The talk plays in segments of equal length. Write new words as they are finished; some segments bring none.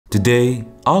Today,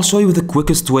 I'll show you the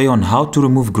quickest way on how to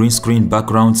remove green screen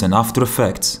backgrounds in After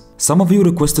Effects. Some of you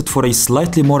requested for a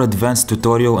slightly more advanced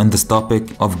tutorial in this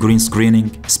topic of green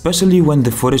screening, especially when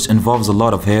the footage involves a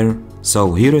lot of hair,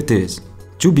 so here it is.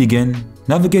 To begin,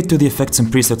 navigate to the Effects and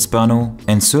Presets panel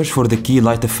and search for the key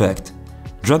light effect.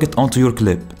 Drag it onto your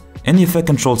clip. In the Effect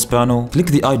Controls panel, click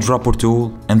the eyedropper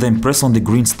tool and then press on the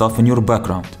green stuff in your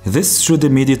background. This should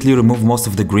immediately remove most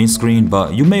of the green screen,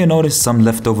 but you may notice some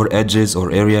leftover edges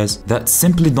or areas that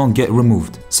simply don't get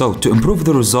removed. So to improve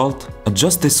the result,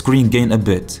 adjust the screen gain a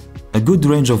bit. A good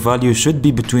range of value should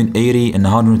be between 80 and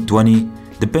 120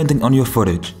 depending on your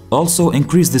footage. Also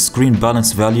increase the screen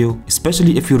balance value,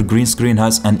 especially if your green screen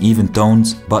has uneven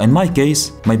tones, but in my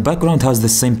case, my background has the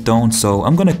same tone, so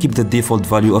I'm gonna keep the default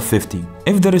value of 50.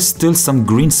 If there is still some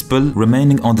green spill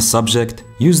remaining on the subject,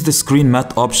 use the screen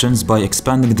matte options by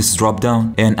expanding this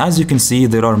dropdown, and as you can see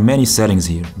there are many settings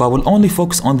here, but we'll only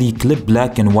focus on the clip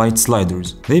black and white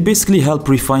sliders. They basically help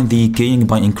refine the keying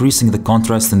by increasing the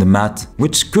contrast in the matte,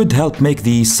 which could help make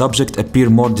the subject appear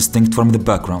more distinct from the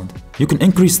background. You can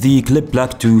increase the clip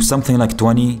black to something like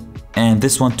 20 and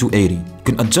this one to 80. You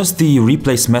can adjust the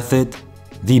replace method.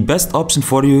 The best option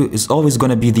for you is always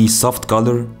gonna be the soft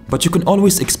color, but you can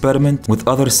always experiment with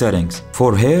other settings.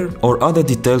 For hair or other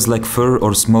details like fur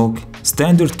or smoke,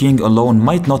 standard keying alone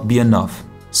might not be enough.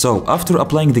 So after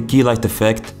applying the key light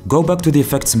effect, go back to the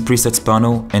Effects and Presets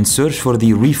panel and search for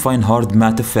the Refine Hard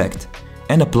Matte effect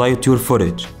and apply it to your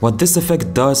footage. What this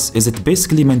effect does is it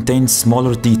basically maintains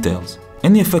smaller details.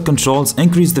 In the Effect Controls,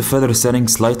 increase the feather setting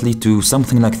slightly to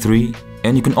something like 3,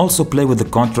 and you can also play with the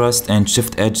contrast and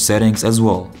shift edge settings as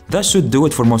well. That should do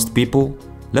it for most people.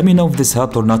 Let me know if this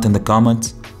helped or not in the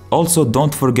comments. Also,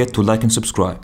 don't forget to like and subscribe.